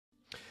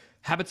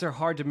Habits are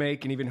hard to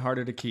make and even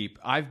harder to keep.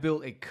 I've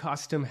built a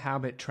custom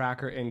habit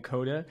tracker in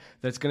Coda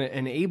that's going to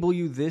enable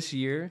you this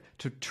year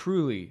to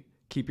truly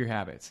keep your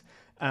habits.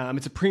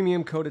 It's a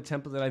premium Coda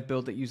template that I've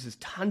built that uses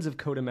tons of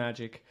Coda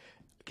magic,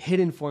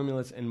 hidden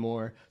formulas, and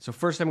more. So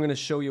first I'm going to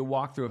show you a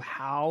walkthrough of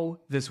how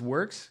this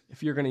works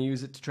if you're going to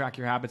use it to track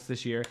your habits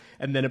this year,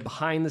 and then a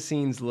behind the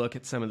scenes look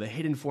at some of the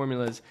hidden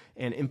formulas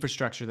and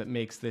infrastructure that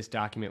makes this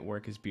document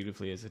work as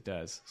beautifully as it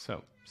does.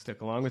 So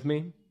stick along with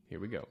me. Here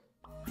we go.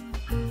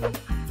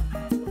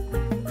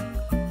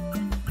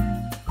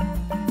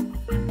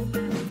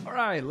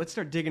 All right, let's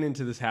start digging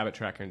into this habit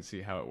tracker and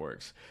see how it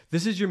works.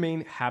 This is your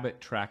main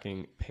habit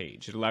tracking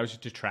page. It allows you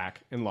to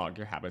track and log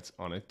your habits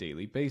on a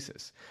daily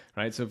basis,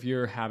 right? So if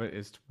your habit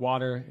is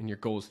water and your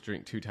goal is to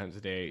drink 2 times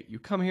a day, you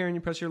come here and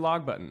you press your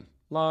log button.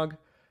 Log,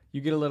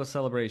 you get a little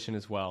celebration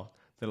as well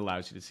that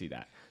allows you to see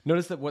that.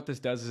 Notice that what this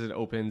does is it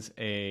opens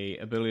a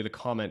ability to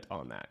comment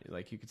on that.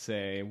 Like you could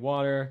say,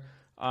 water,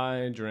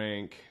 I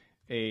drank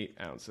 8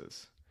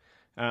 ounces.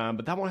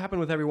 But that won't happen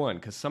with everyone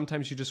because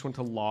sometimes you just want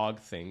to log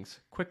things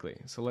quickly.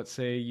 So let's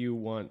say you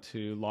want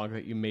to log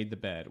that you made the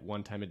bed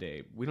 1 time a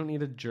day. We don't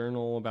need a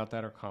journal about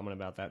that or comment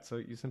about that. So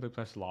you simply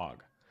press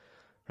log,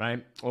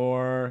 right?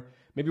 Or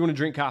maybe you want to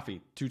drink coffee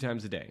 2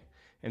 times a day.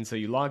 And so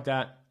you log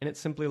that and it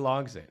simply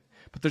logs it.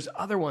 But there's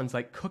other ones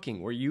like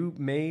cooking where you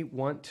may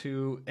want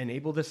to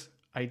enable this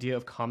idea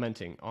of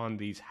commenting on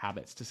these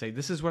habits to say,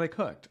 this is what I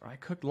cooked, or I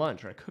cooked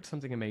lunch, or I cooked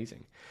something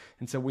amazing.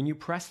 And so when you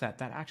press that,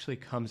 that actually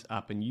comes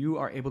up and you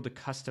are able to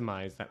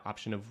customize that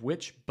option of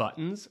which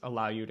buttons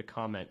allow you to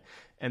comment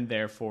and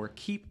therefore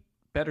keep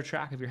better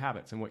track of your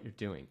habits and what you're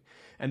doing.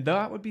 And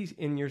that would be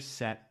in your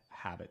set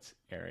habits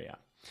area.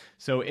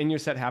 So in your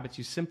set habits,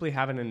 you simply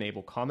have an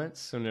enable comments.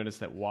 So notice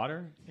that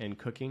water and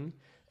cooking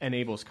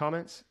enables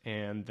comments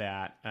and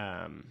that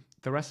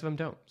the rest of them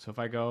don't. So if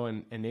I go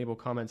and enable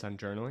comments on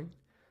journaling,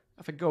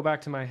 if I go back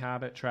to my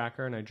habit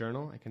tracker and I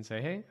journal, I can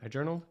say, hey, I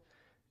journaled,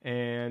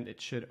 and it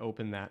should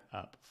open that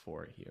up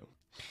for you.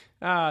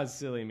 Ah,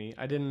 silly me.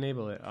 I didn't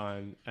enable it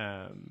on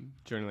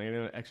journaling. I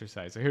didn't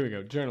exercise. So here we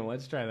go. Journal.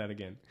 Let's try that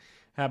again.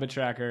 Habit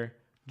tracker,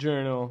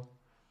 journal.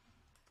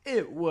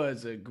 It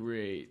was a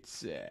great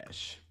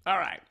sesh. All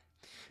right.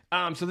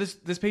 So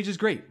this page is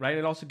great, right?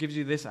 It also gives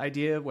you this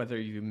idea of whether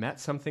you met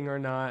something or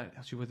not. It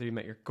tells you whether you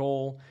met your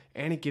goal,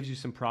 and it gives you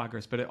some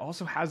progress. But it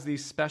also has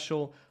these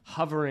special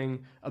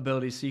hovering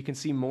abilities so you can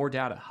see more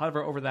data.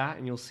 Hover over that,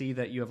 and you'll see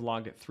that you have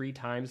logged it 3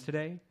 times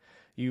today.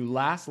 You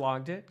last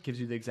logged it, gives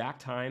you the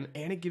exact time,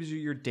 and it gives you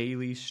your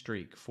daily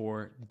streak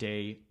for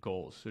day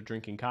goals. So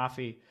drinking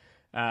coffee,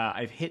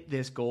 I've hit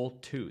this goal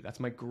 2. That's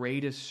my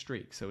greatest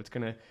streak. So it's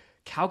going to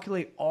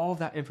calculate all of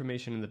that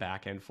information in the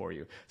back end for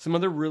you. Some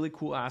other really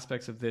cool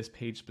aspects of this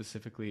page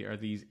specifically are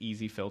these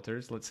easy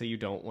filters. Let's say you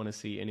don't want to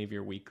see any of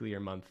your weekly or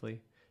monthly.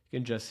 You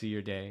can just see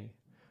your day,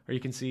 or you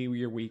can see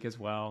your week as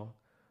well,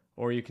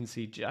 or you can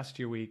see just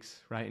your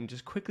weeks, right? And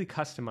just quickly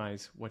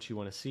customize what you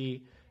want to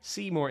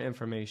see more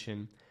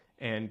information,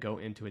 and go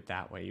into it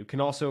that way. You can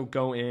also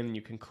go in and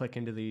you can click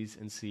into these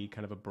and see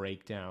kind of a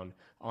breakdown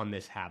on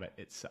this habit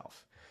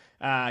itself.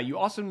 You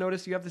also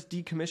notice you have this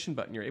decommission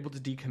button. You're able to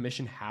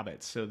decommission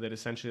habits so that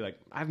essentially, like,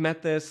 I've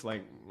met this,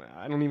 like,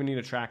 I don't even need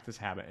to track this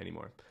habit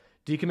anymore.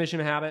 Decommission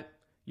a habit,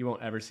 you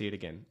won't ever see it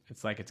again.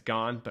 It's like it's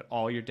gone, but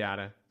all your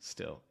data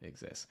still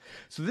exists.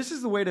 So this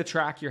is the way to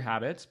track your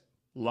habits,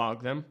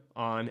 log them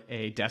on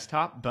a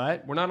desktop,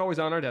 but we're not always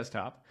on our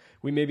desktop.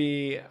 We may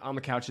be on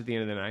the couch at the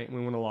end of the night and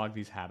we want to log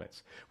these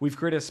habits. We've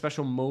created a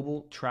special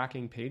mobile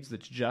tracking page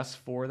that's just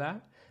for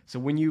that. So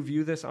when you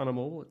view this on a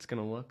mobile, it's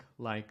going to look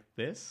like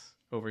this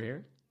over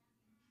here.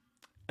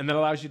 And that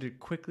allows you to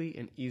quickly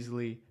and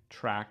easily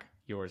track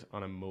yours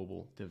on a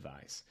mobile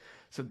device.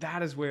 So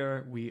that is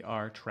where we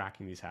are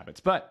tracking these habits.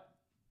 But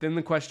then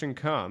the question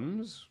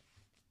comes,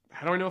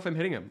 how do I know if I'm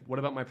hitting them? What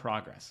about my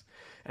progress?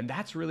 And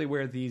that's really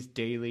where these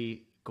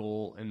daily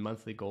goal and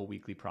monthly goal,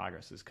 weekly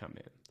progresses come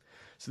in.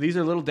 So these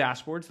are little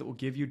dashboards that will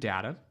give you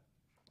data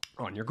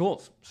on your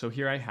goals. So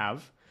here I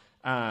have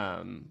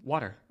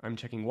water. I'm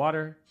checking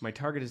water. My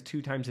target is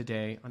 2 times a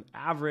day. On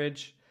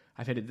average,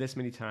 I've hit it this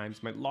many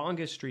times. My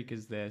longest streak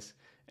is this.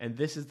 And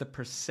this is the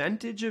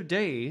percentage of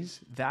days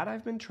that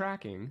I've been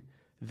tracking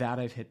that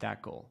I've hit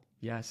that goal.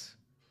 Yes,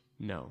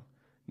 no.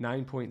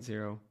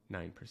 9.09%.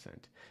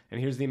 And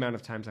here's the amount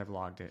of times I've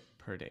logged it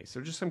per day.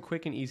 So just some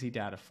quick and easy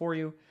data for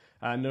you.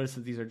 Notice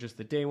that these are just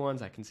the day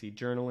ones. I can see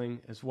journaling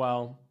as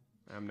well.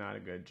 I'm not a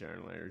good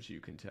journaler, as you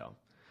can tell.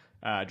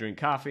 Drink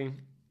coffee.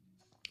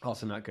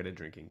 Also not good at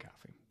drinking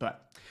coffee.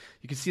 But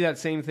you can see that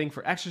same thing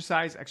for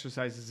exercise.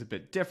 Exercise is a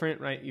bit different,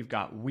 right? You've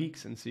got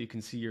weeks, and so you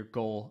can see your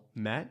goal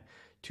met.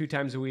 2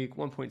 times a week,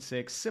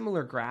 1.6,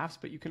 similar graphs,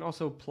 but you can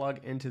also plug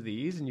into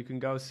these and you can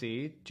go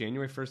see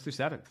January 1st through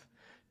 7th.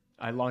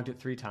 I logged it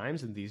 3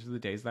 times, and these are the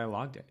days that I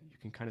logged it. You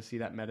can kind of see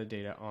that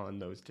metadata on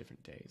those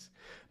different days.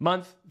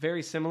 Month,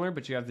 very similar,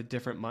 but you have the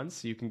different months.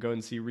 So you can go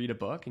and see read a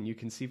book, and you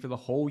can see for the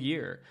whole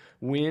year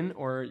when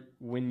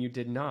you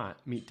did not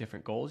meet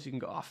different goals. You can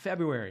go,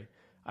 February,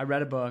 I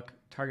read a book,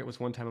 target was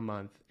 1 time a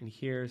month, and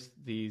here's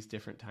these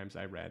different times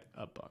I read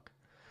a book.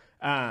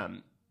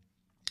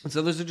 And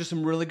so those are just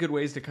some really good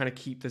ways to kind of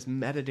keep this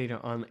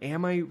metadata on,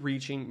 am I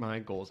reaching my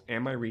goals?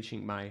 Am I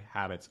reaching my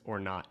habits or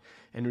not?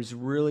 And it's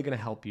really going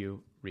to help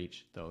you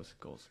reach those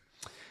goals.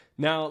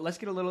 Now, let's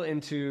get a little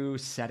into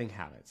setting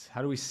habits.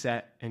 How do we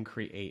set and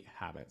create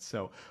habits?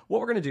 So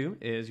what we're going to do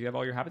is you have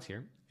all your habits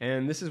here,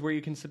 and this is where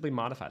you can simply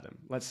modify them.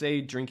 Let's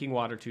say drinking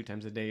water 2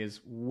 times a day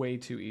is way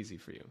too easy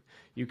for you.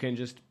 You can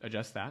just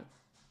adjust that,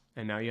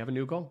 and now you have a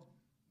new goal.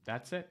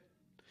 That's it.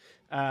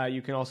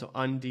 You can also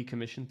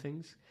undecommission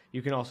things.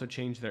 You can also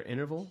change their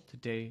interval to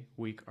day,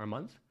 week, or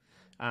month.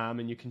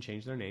 And you can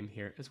change their name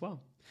here as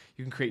well.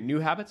 You can create new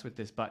habits with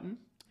this button.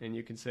 And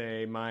you can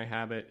say, my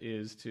habit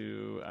is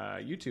to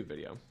YouTube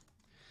video.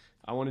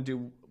 I want to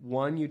do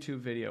 1 YouTube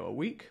video a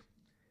week.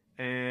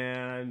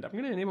 And I'm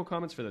going to enable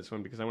comments for this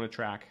one because I want to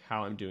track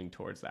how I'm doing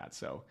towards that.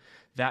 So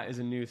that is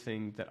a new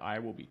thing that I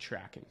will be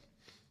tracking.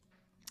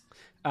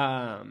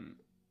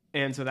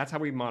 And so that's how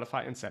we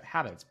modify and set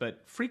habits.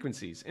 But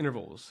frequencies,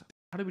 intervals,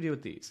 how do we deal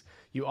with these?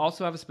 You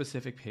also have a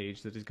specific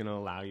page that is going to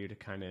allow you to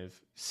kind of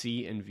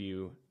see and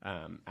view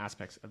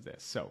aspects of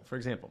this. So, for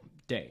example,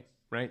 day,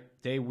 right?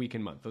 Day, week,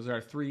 and month. Those are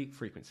our 3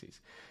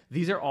 frequencies.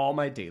 These are all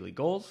my daily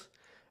goals.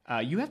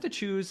 You have to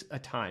choose a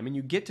time, and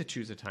you get to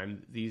choose a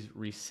time these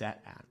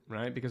reset at,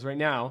 right? Because right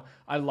now,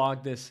 I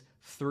logged this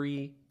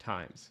 3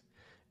 times.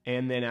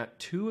 And then at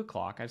 2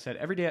 o'clock, I've said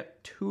every day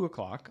at 2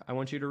 o'clock, I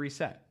want you to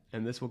reset.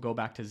 And this will go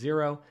back to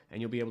 0,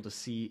 and you'll be able to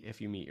see if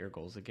you meet your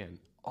goals again.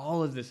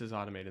 All of this is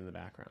automated in the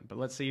background. But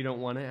let's say you don't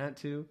want it at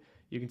 2.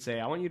 You can say,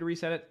 I want you to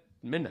reset at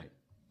midnight.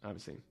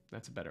 Obviously,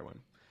 that's a better one.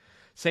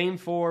 Same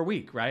for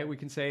week, right? We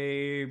can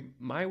say,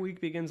 my week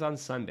begins on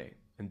Sunday.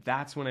 And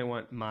that's when I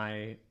want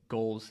my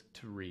goals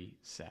to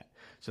reset.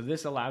 So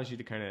this allows you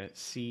to kind of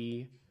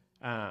see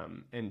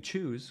and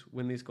choose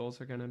when these goals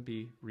are going to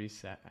be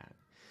reset at.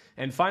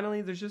 And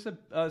finally, there's just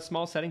a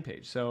small setting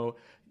page. So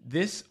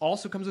this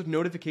also comes with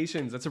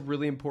notifications. That's a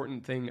really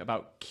important thing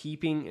about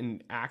keeping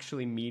and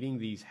actually meeting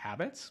these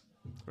habits,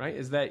 right?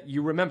 Is that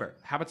you remember,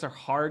 habits are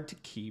hard to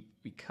keep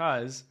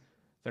because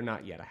they're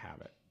not yet a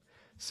habit.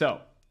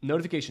 So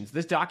notifications.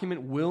 This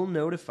document will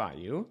notify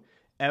you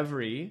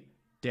every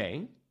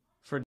day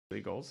for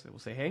daily goals. It will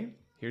say, hey,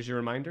 here's your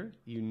reminder.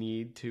 You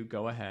need to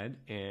go ahead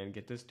and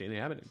get this daily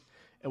habit in.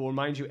 It will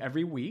remind you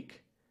every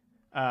week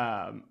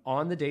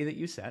on the day that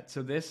you set.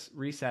 So this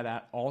reset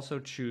at also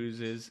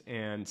chooses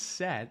and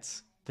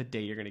sets the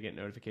day you're going to get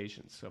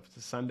notifications. So if it's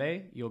a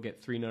Sunday, you'll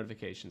get 3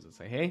 notifications that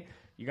say, hey,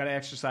 you got to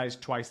exercise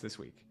twice this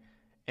week.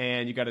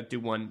 And you got to do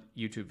 1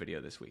 YouTube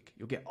video this week.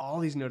 You'll get all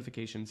these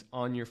notifications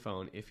on your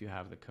phone if you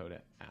have the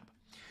Coda app.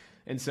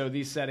 And so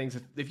these settings,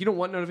 if you don't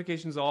want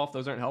notifications off,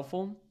 those aren't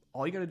helpful,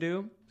 all you got to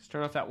do is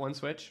turn off that 1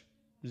 switch,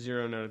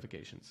 0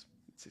 notifications.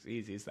 It's as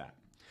easy as that.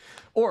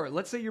 Or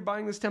let's say you're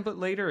buying this template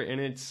later and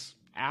it's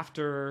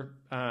after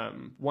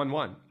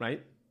 1/1,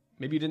 right?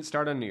 Maybe you didn't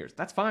start on New Year's.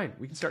 That's fine.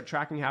 We can start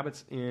tracking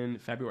habits in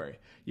February.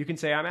 You can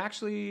say, I'm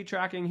actually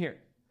tracking here.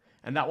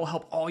 And that will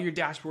help all your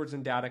dashboards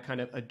and data kind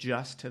of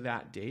adjust to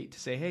that date to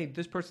say, hey,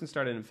 this person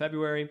started in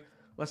February.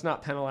 Let's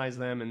not penalize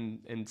them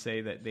and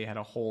say that they had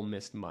a whole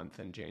missed month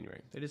in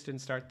January. They just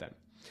didn't start then.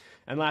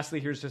 And lastly,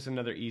 here's just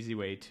another easy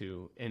way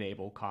to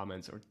enable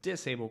comments or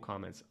disable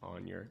comments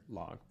on your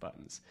log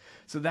buttons.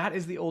 So that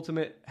is the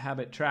ultimate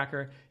habit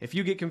tracker. If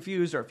you get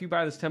confused or if you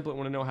buy this template and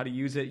want to know how to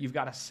use it, you've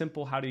got a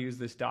simple how to use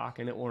this doc,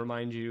 and it will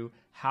remind you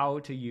how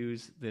to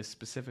use this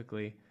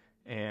specifically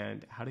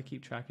and how to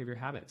keep track of your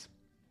habits.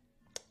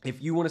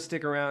 If you want to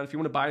stick around, if you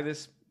want to buy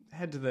this,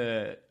 head to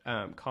the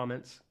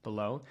comments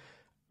below.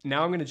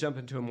 Now I'm going to jump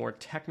into a more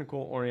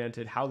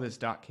technical-oriented how this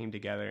doc came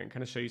together and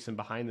kind of show you some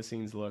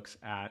behind-the-scenes looks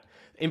at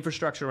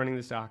infrastructure running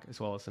this doc, as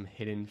well as some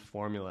hidden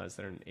formulas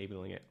that are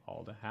enabling it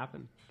all to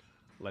happen.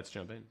 Let's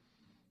jump in.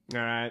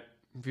 All right.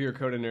 If you're a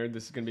Coda nerd,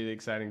 this is going to be the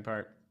exciting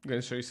part. I'm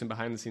going to show you some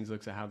behind-the-scenes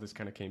looks at how this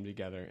kind of came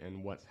together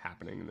and what's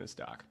happening in this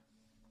doc.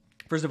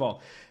 First of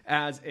all,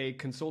 as a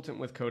consultant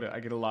with Coda,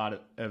 I get a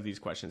lot of these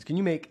questions. Can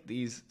you make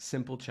these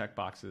simple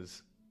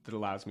checkboxes that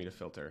allows me to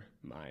filter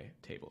my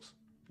tables?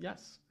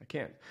 Yes, I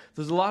can.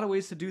 There's a lot of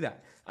ways to do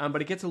that,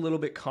 but it gets a little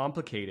bit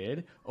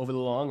complicated over the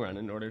long run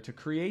in order to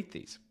create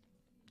these.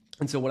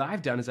 And so what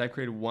I've done is I've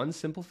created 1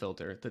 simple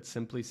filter that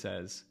simply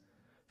says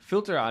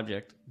filter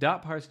object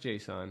 .parse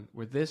JSON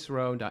where this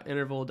row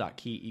 .interval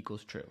 .key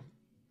equals true.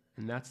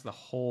 And that's the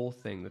whole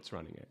thing that's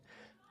running it.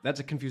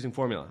 That's a confusing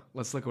formula.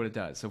 Let's look at what it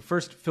does. So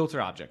first,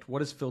 filter object.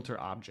 What is filter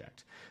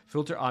object?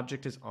 Filter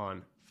object is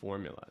on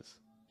formulas,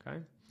 okay?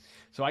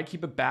 So I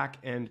keep a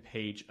back-end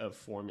page of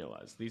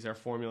formulas. These are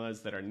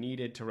formulas that are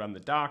needed to run the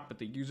doc, but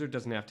the user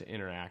doesn't have to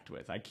interact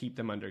with. I keep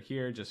them under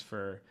here just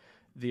for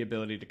the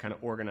ability to kind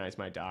of organize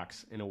my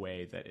docs in a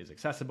way that is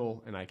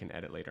accessible and I can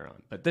edit later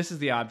on. But this is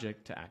the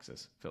object to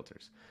access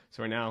filters.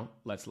 So right now,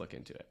 let's look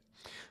into it.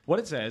 What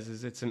it says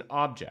is it's an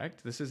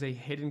object. This is a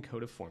hidden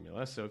Coda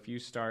formula. So if you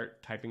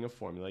start typing a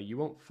formula, you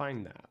won't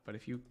find that. But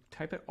if you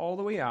type it all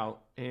the way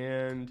out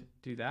and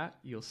do that,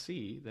 you'll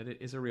see that it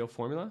is a real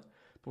formula,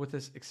 but with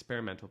this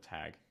experimental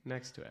tag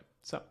next to it.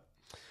 So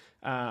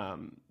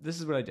This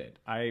is what I did.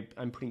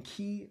 I'm putting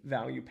key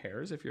value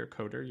pairs. If you're a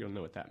coder, you'll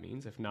know what that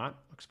means. If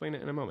not, I'll explain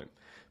it in a moment.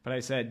 But I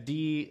said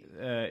D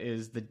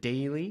is the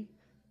daily,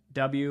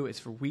 W is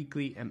for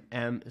weekly, and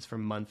M is for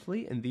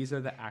monthly, and these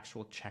are the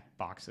actual check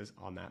boxes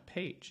on that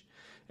page.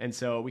 And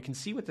so we can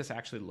see what this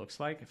actually looks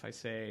like. If I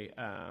say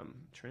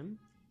trim,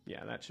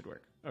 yeah, that should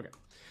work. Okay.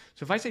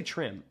 So if I say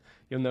trim,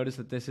 you'll notice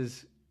that this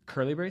is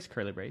curly brace,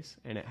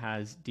 and it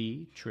has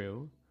D,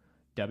 true,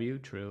 W,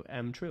 true,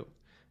 M, true.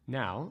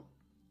 Now,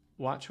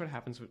 watch what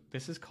happens with,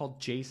 this is called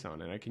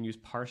JSON, and I can use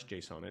parse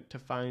JSON on it to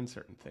find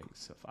certain things.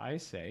 So if I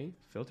say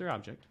filter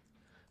object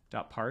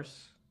dot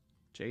parse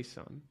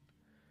JSON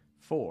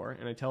for,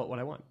 and I tell it what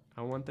I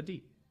want the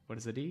D. What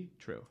is the D?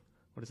 True.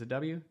 What is the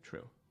W?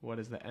 True. What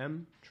is the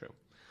M? True.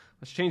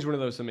 Let's change one of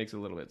those so it makes it a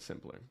little bit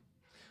simpler.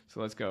 So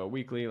let's go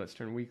weekly. Let's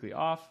turn weekly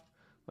off.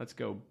 Let's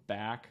go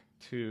back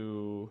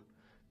to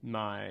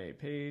my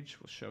page.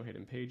 We'll show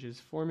hidden pages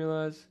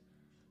formulas.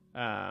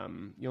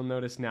 You'll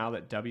notice now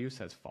that W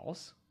says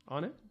false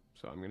on it.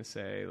 So I'm going to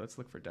say, let's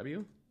look for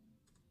W.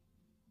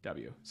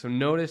 W. So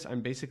notice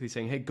I'm basically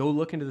saying, hey, go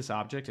look into this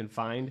object and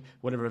find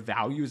whatever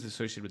value is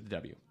associated with the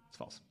W. It's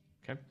false.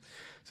 Okay.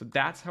 So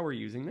that's how we're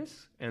using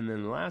this. And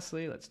then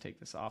lastly, let's take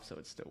this off so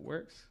it still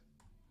works.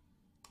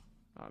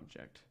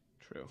 Object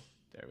true.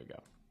 There we go.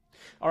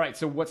 All right.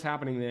 So what's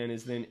happening then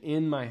is then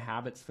in my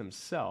habits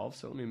themselves.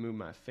 So let me move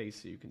my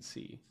face so you can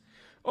see.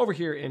 Over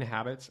here in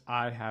habits,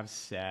 I have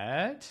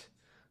set,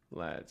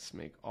 let's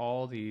make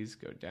all these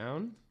go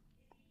down.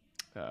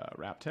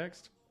 Wrap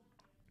text,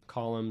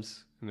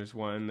 columns, and there's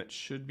one that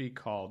should be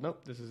called,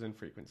 nope, this is in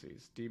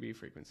frequencies, DB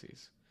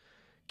frequencies.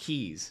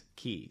 Keys,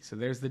 key. So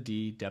there's the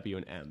D, W,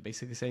 and M.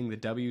 Basically saying the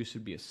W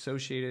should be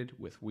associated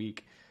with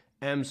week,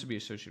 M should be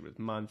associated with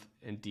month,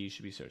 and D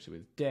should be associated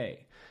with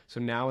day. So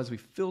now as we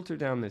filter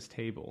down this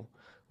table,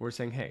 we're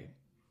saying, hey,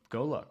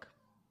 go look.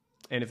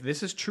 And if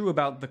this is true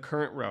about the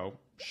current row,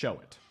 show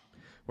it.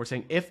 We're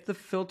saying if the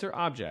filter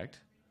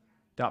object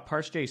dot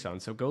parse JSON,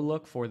 so go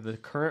look for the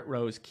current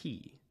row's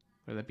key,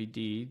 whether that be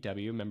D,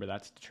 W, remember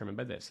that's determined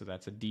by this. So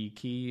that's a D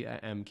key, a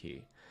M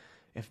key.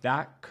 If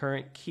that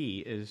current key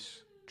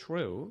is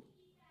true,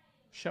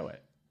 show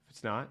it. If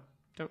it's not,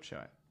 don't show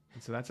it.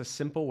 And so that's a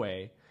simple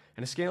way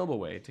and a scalable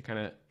way to kind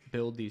of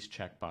build these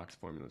checkbox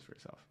formulas for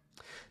yourself.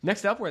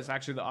 Next up was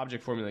actually the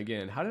object formula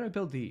again. How did I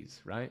build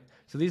these, right?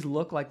 So these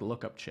look like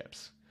lookup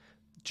chips,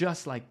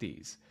 just like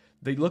these.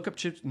 The lookup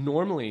chips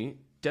normally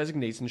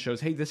designates and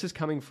shows, hey, this is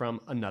coming from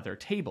another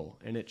table,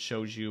 and it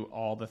shows you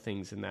all the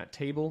things in that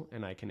table,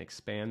 and I can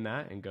expand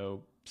that and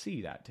go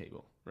see that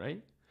table,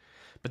 right?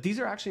 But these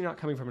are actually not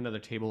coming from another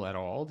table at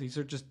all. These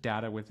are just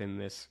data within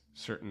this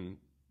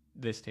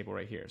table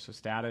right here. So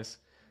status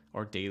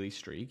or daily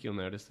streak, you'll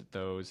notice that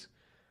those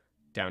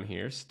down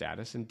here,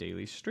 status and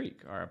daily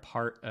streak, are a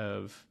part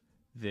of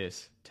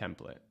this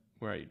template.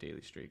 Where are you,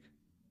 daily streak?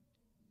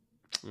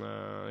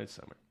 It's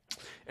somewhere.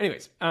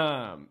 Anyways,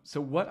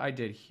 so what I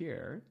did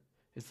here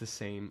is the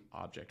same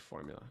object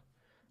formula.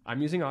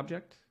 I'm using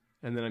object,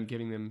 and then I'm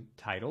giving them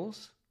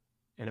titles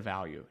and a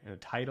value, and a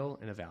title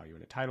and a value,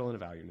 and a title and a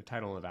value, and a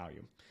title and a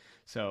value.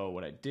 So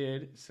what I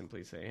did is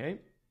simply say, hey,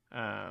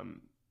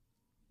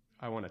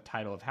 I want a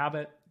title of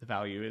habit. The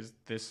value is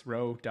this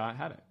row dot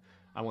habit.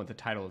 I want the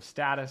title of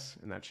status,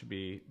 and that should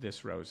be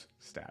this row's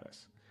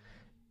status.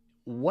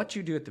 What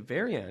you do at the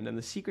very end, and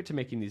the secret to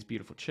making these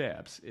beautiful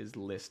chips, is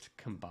list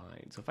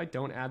combine. So if I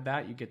don't add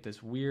that, you get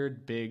this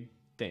weird big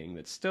thing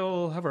that's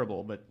still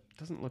hoverable, but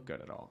doesn't look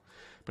good at all.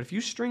 But if you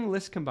string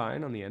list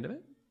combine on the end of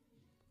it,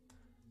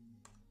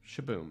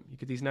 shaboom, you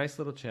get these nice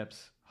little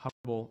chips,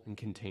 hoverable, and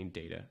contain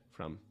data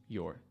from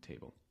your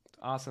table. It's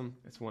awesome.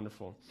 It's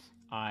wonderful.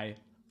 I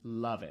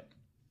love it.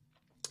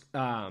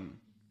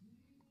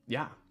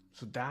 Yeah,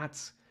 so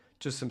that's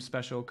just some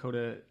special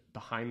Coda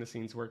behind the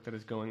scenes work that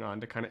is going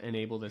on to kind of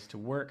enable this to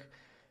work.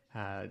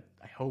 I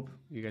hope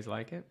you guys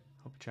like it.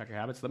 Hope you check your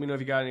habits. Let me know if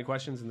you got any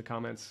questions in the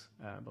comments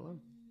below.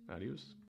 Adios.